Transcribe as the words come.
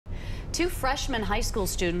Two freshman high school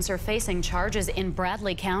students are facing charges in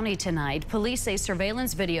Bradley County tonight. Police say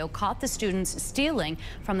surveillance video caught the students stealing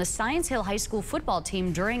from the Science Hill High School football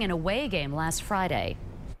team during an away game last Friday.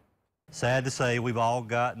 Sad to say, we've all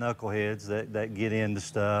got knuckleheads that get into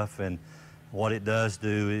stuff, and what it does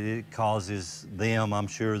do, it causes them, I'm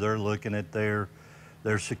sure they're looking at their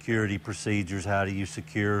security procedures. How do you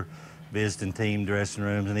secure visiting team dressing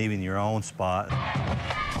rooms and even your own spot?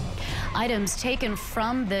 Items taken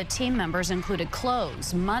from the team members included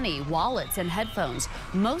clothes, money, wallets, and headphones.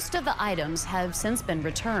 Most of the items have since been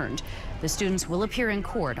returned. The students will appear in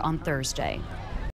court on Thursday.